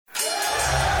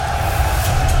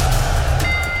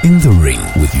In the Ring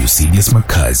with Eusebius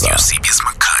Makaiza.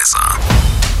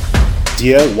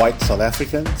 Dear white South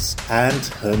Africans and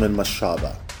Herman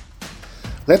Mashaba,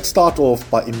 let's start off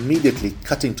by immediately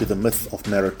cutting to the myth of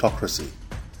meritocracy.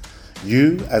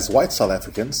 You, as white South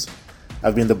Africans,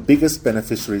 have been the biggest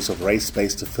beneficiaries of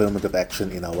race-based affirmative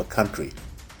action in our country.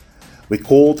 We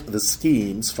called the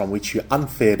schemes from which you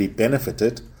unfairly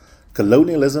benefited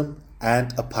colonialism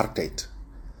and apartheid.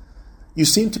 You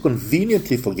seem to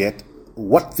conveniently forget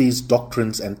what these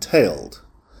doctrines entailed.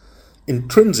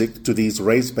 Intrinsic to these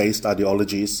race-based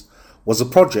ideologies was a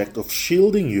project of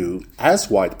shielding you as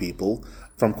white people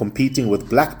from competing with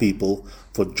black people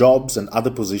for jobs and other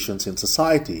positions in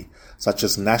society, such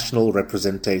as national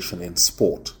representation in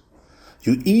sport.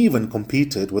 You even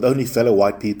competed with only fellow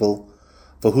white people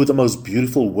for who the most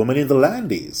beautiful woman in the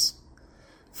land is.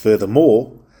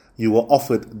 Furthermore, you were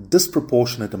offered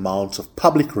disproportionate amounts of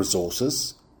public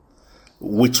resources,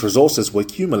 which resources were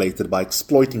accumulated by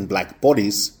exploiting black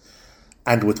bodies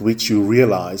and with which you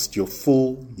realized your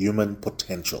full human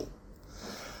potential.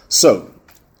 So,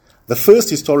 the first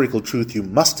historical truth you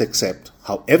must accept,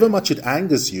 however much it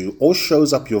angers you or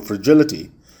shows up your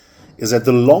fragility, is that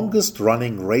the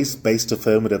longest-running race-based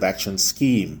affirmative action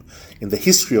scheme in the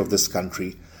history of this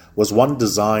country was one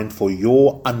designed for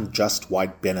your unjust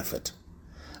white benefit.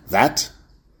 That,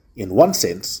 in one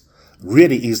sense,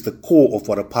 really is the core of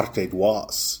what apartheid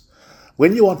was.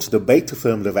 When you want to debate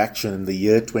affirmative action in the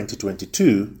year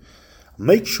 2022,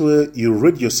 make sure you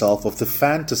rid yourself of the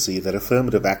fantasy that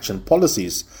affirmative action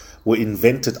policies were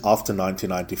invented after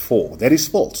 1994. That is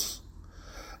false.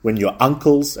 When your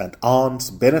uncles and aunts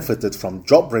benefited from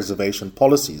job reservation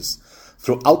policies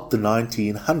throughout the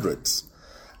 1900s,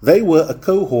 they were a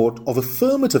cohort of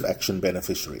affirmative action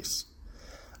beneficiaries.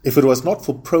 If it was not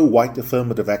for pro-white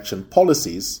affirmative action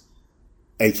policies,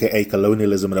 aka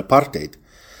colonialism and apartheid,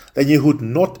 then you would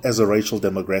not, as a racial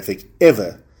demographic,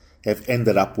 ever have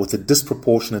ended up with a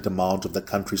disproportionate amount of the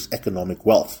country's economic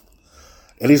wealth.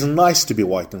 It is nice to be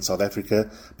white in South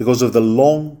Africa because of the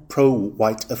long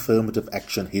pro-white affirmative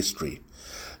action history.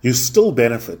 You still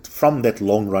benefit from that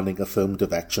long-running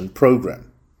affirmative action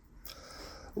program.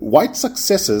 White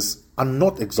successes are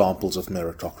not examples of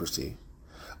meritocracy.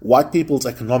 White people's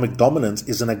economic dominance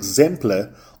is an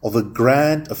exemplar of a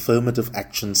grand affirmative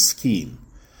action scheme.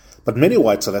 But many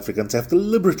white South Africans have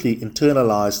deliberately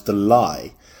internalized the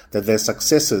lie that their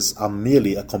successes are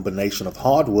merely a combination of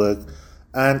hard work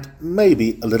and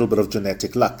maybe a little bit of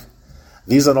genetic luck.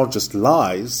 These are not just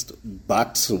lies,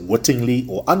 but, wittingly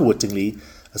or unwittingly,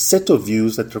 a set of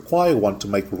views that require one to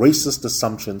make racist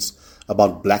assumptions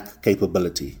about black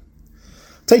capability.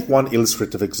 Take one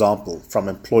illustrative example from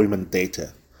employment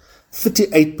data.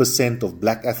 38% of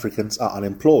black Africans are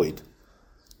unemployed.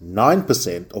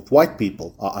 9% of white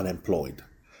people are unemployed.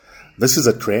 This is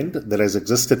a trend that has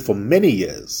existed for many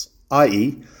years,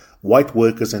 i.e., white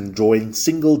workers enjoying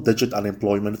single-digit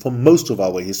unemployment for most of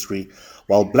our history,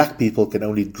 while black people can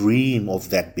only dream of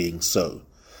that being so.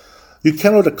 You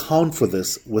cannot account for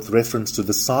this with reference to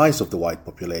the size of the white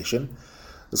population.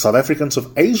 The South Africans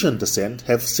of Asian descent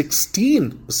have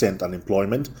 16%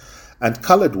 unemployment, and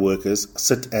colored workers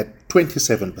sit at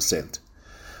 27%.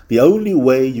 The only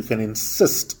way you can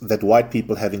insist that white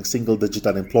people having single-digit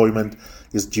unemployment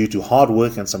is due to hard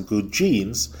work and some good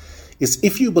genes is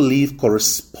if you believe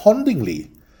correspondingly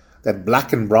that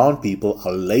black and brown people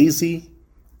are lazy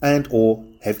and or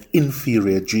have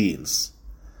inferior genes.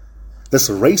 This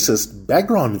racist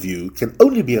background view can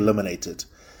only be eliminated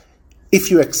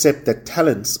if you accept that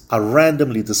talents are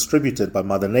randomly distributed by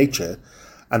Mother Nature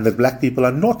and that black people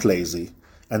are not lazy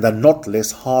and are not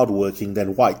less hard-working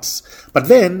than whites. But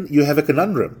then you have a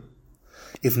conundrum.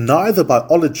 If neither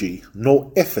biology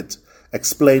nor effort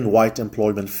explain white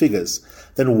employment figures,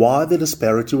 then why the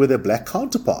disparity with their black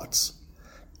counterparts?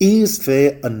 Is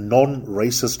there a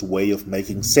non-racist way of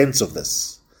making sense of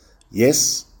this?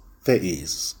 Yes, there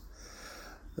is.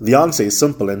 The answer is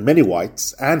simple, and many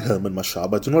whites and Herman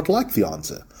Mashaba do not like the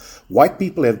answer. White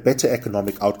people have better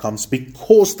economic outcomes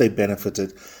because they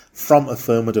benefited from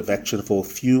affirmative action for a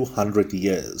few hundred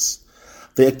years.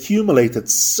 They accumulated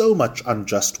so much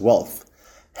unjust wealth,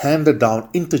 handed down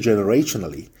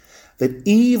intergenerationally, that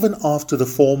even after the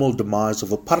formal demise of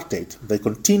apartheid, they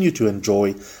continue to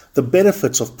enjoy the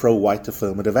benefits of pro-white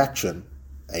affirmative action,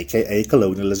 aka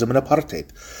colonialism and apartheid.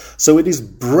 So it is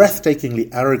breathtakingly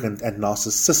arrogant and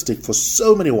narcissistic for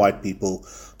so many white people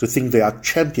to think they are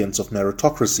champions of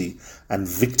meritocracy and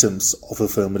victims of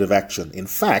affirmative action. In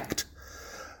fact,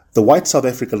 the white South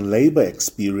African labor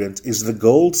experience is the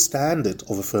gold standard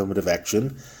of affirmative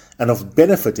action and of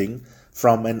benefiting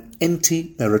from an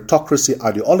anti-meritocracy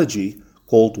ideology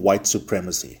called white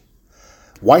supremacy.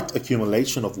 White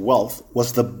accumulation of wealth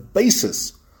was the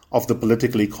basis of the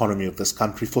political economy of this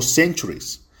country for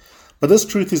centuries. But this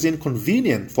truth is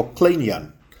inconvenient for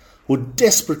Kleinian, who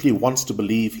desperately wants to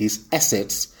believe his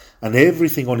assets and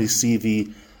everything on his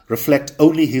CV reflect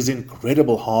only his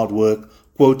incredible hard work,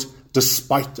 quote,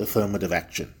 despite affirmative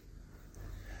action.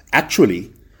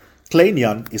 Actually,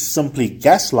 Kleinian is simply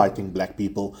gaslighting black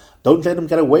people. Don't let him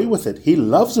get away with it. He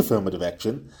loves affirmative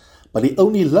action, but he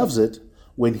only loves it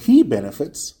when he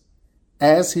benefits,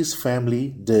 as his family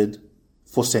did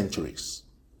for centuries.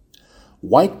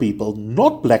 White people,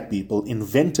 not black people,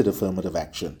 invented affirmative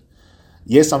action.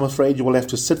 Yes, I'm afraid you will have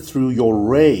to sit through your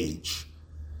rage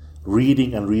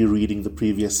reading and rereading the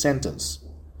previous sentence.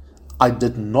 I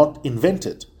did not invent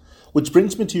it. Which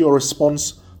brings me to your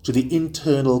response to the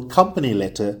internal company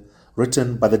letter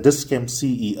written by the Dis-Chem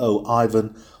CEO Ivan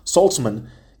Saltzman,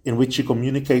 in which he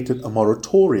communicated a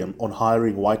moratorium on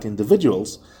hiring white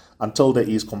individuals until there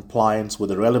is compliance with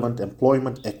the relevant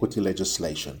employment equity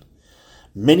legislation.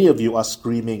 Many of you are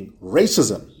screaming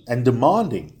racism and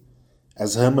demanding,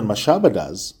 as Herman Mashaba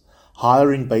does,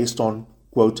 hiring based on,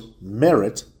 quote,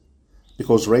 merit,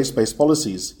 because race-based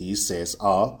policies, he says,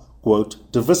 are,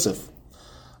 quote, divisive.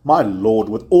 My Lord,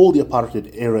 with all the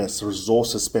apartheid era's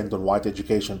resources spent on white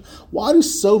education, why do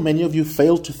so many of you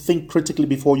fail to think critically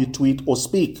before you tweet or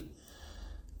speak?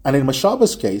 And in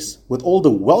Mashaba's case, with all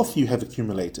the wealth you have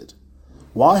accumulated,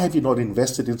 why have you not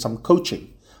invested in some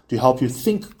coaching to help you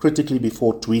think critically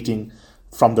before tweeting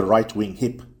from the right-wing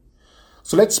hip?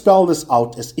 So let's spell this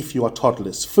out as if you are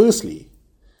toddlers. Firstly,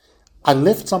 I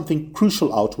left something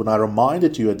crucial out when I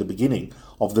reminded you at the beginning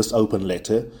of this open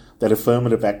letter that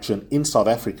affirmative action in South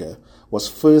Africa was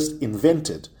first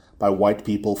invented by white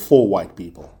people for white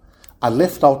people. I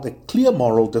left out a clear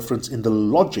moral difference in the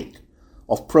logic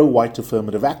of pro-white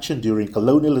affirmative action during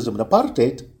colonialism and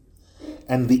apartheid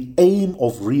and the aim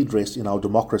of redress in our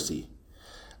democracy.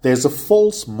 There's a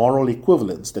false moral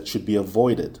equivalence that should be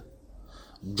avoided.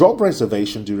 Job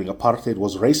reservation during apartheid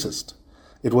was racist.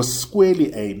 It was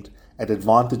squarely aimed at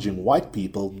advantaging white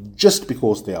people just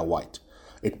because they are white.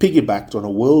 It piggybacked on a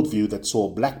worldview that saw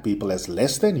black people as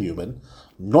less than human,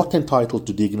 not entitled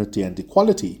to dignity and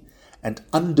equality, and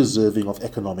undeserving of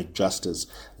economic justice.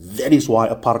 That is why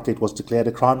apartheid was declared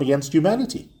a crime against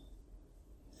humanity.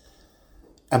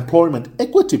 Employment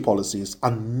equity policies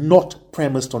are not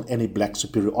premised on any black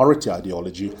superiority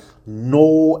ideology,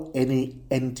 nor any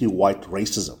anti-white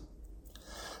racism.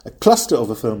 A cluster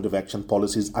of affirmative action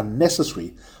policies are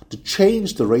necessary to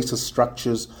change the racist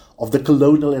structures of the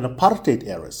colonial and apartheid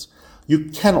eras. You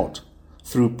cannot,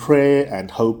 through prayer and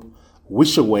hope,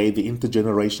 wish away the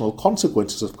intergenerational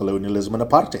consequences of colonialism and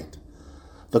apartheid.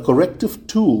 The corrective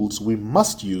tools we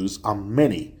must use are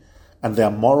many, and they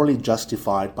are morally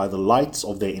justified by the lights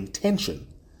of their intention,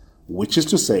 which is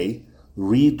to say,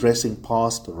 redressing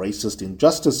past racist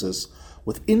injustices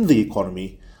within the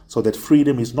economy so that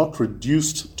freedom is not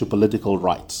reduced to political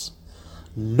rights.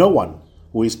 No one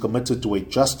who is committed to a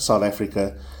just South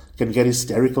Africa can get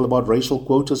hysterical about racial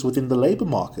quotas within the labour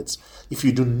markets. If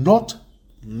you do not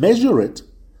measure it,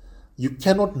 you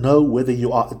cannot know whether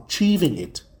you are achieving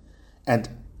it. And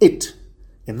it,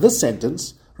 in this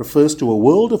sentence, refers to a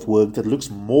world of work that looks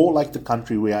more like the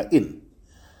country we are in.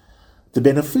 The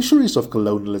beneficiaries of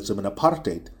colonialism and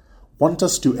apartheid want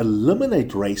us to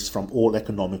eliminate race from all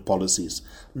economic policies,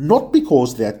 not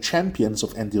because they are champions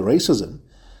of anti-racism,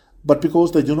 but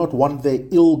because they do not want their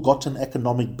ill-gotten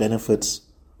economic benefits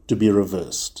to be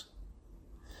reversed.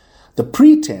 The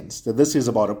pretense that this is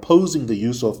about opposing the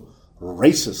use of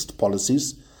racist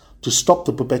policies to stop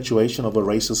the perpetuation of a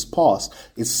racist past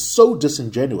is so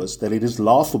disingenuous that it is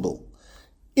laughable.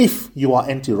 If you are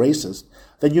anti-racist,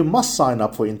 then you must sign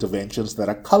up for interventions that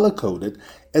are color-coded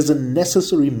as a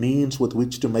necessary means with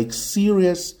which to make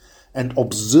serious and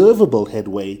observable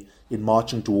headway in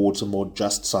marching towards a more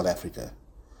just South Africa.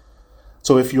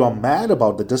 So if you are mad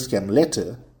about the Dis-Chem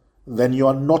letter, then you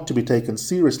are not to be taken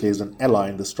seriously as an ally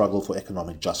in the struggle for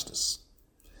economic justice.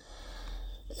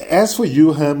 As for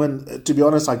you, Herman, to be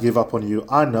honest, I give up on you.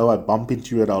 I know I bump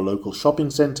into you at our local shopping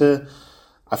center.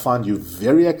 I find you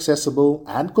very accessible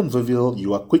and convivial.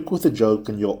 You are quick with a joke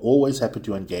and you're always happy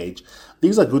to engage.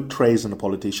 These are good traits in a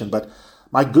politician, but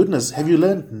my goodness, have you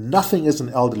learned nothing as an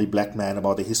elderly black man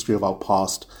about the history of our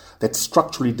past that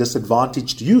structurally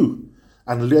disadvantaged you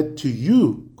and led to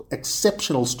you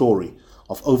exceptional story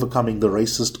of overcoming the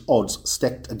racist odds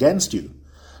stacked against you?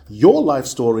 Your life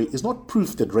story is not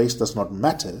proof that race does not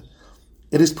matter.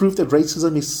 It is proof that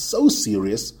racism is so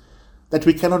serious that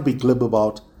we cannot be glib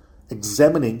about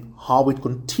examining how it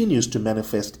continues to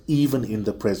manifest even in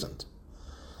the present.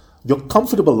 Your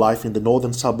comfortable life in the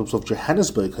northern suburbs of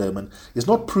Johannesburg, Herman, is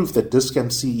not proof that Dis-Chem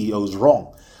CEO is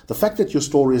wrong. The fact that your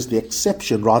story is the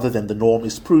exception rather than the norm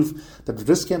is proof that the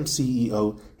Dis-Chem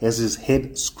CEO has his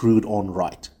head screwed on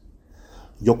right.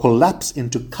 Your collapse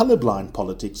into colorblind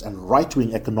politics and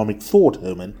right-wing economic thought,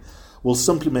 Herman, will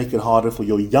simply make it harder for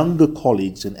your younger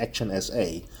colleagues in Action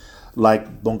SA,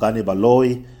 like Bongani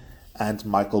Baloyi and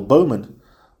Michael Bowman,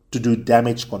 to do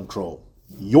damage control.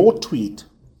 Your tweet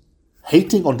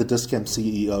hating on the Dis-Chem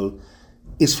CEO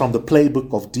is from the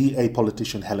playbook of DA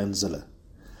politician Helen Zille.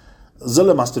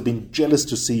 Zille must have been jealous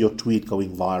to see your tweet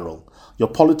going viral. Your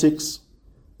politics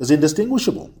is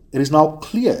indistinguishable. It is now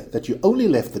clear that you only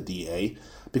left the DA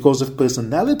because of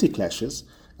personality clashes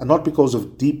and not because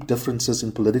of deep differences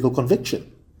in political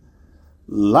conviction.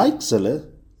 Like Zille,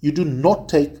 you do not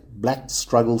take black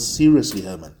struggles seriously,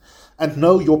 Herman, and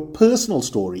know your personal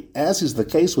story, as is the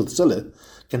case with Zille,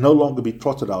 can no longer be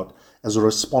trotted out as a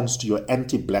response to your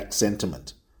anti-black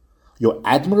sentiment. Your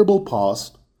admirable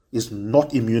past is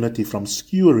not immunity from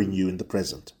skewering you in the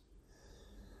present.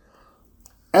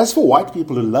 As for white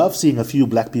people who love seeing a few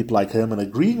black people like Herman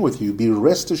agreeing with you, be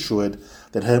rest assured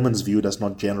that Herman's view does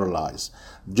not generalize.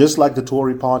 Just like the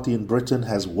Tory party in Britain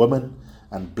has women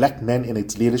and black men in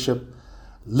its leadership,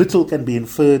 little can be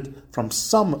inferred from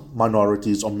some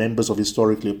minorities or members of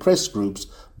historically oppressed groups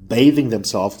bathing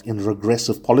themselves in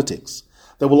regressive politics.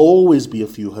 There will always be a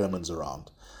few Hermans around.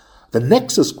 The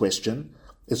nexus question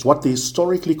is what the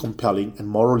historically compelling and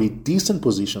morally decent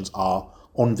positions are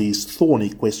on these thorny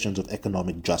questions of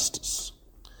economic justice.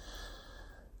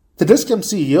 The Dis-Chem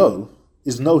CEO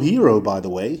is no hero, by the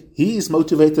way. He is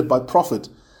motivated by profit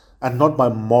and not by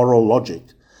moral logic.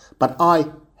 But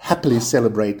I happily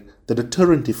celebrate the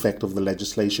deterrent effect of the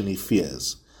legislation he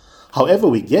fears. However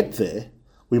we get there,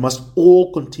 we must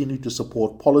all continue to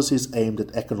support policies aimed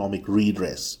at economic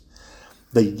redress.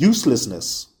 The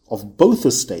uselessness of both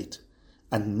the state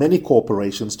and many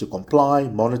corporations to comply,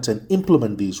 monitor and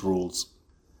implement these rules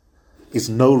is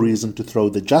no reason to throw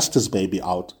the justice baby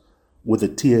out with the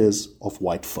tears of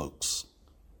white folks.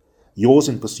 Yours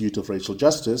in pursuit of racial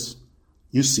justice,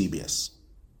 Eusebius.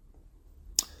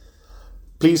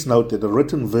 Please note that a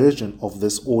written version of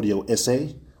this audio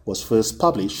essay was first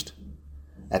published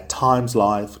at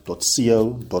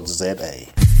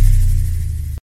timeslive.co.za.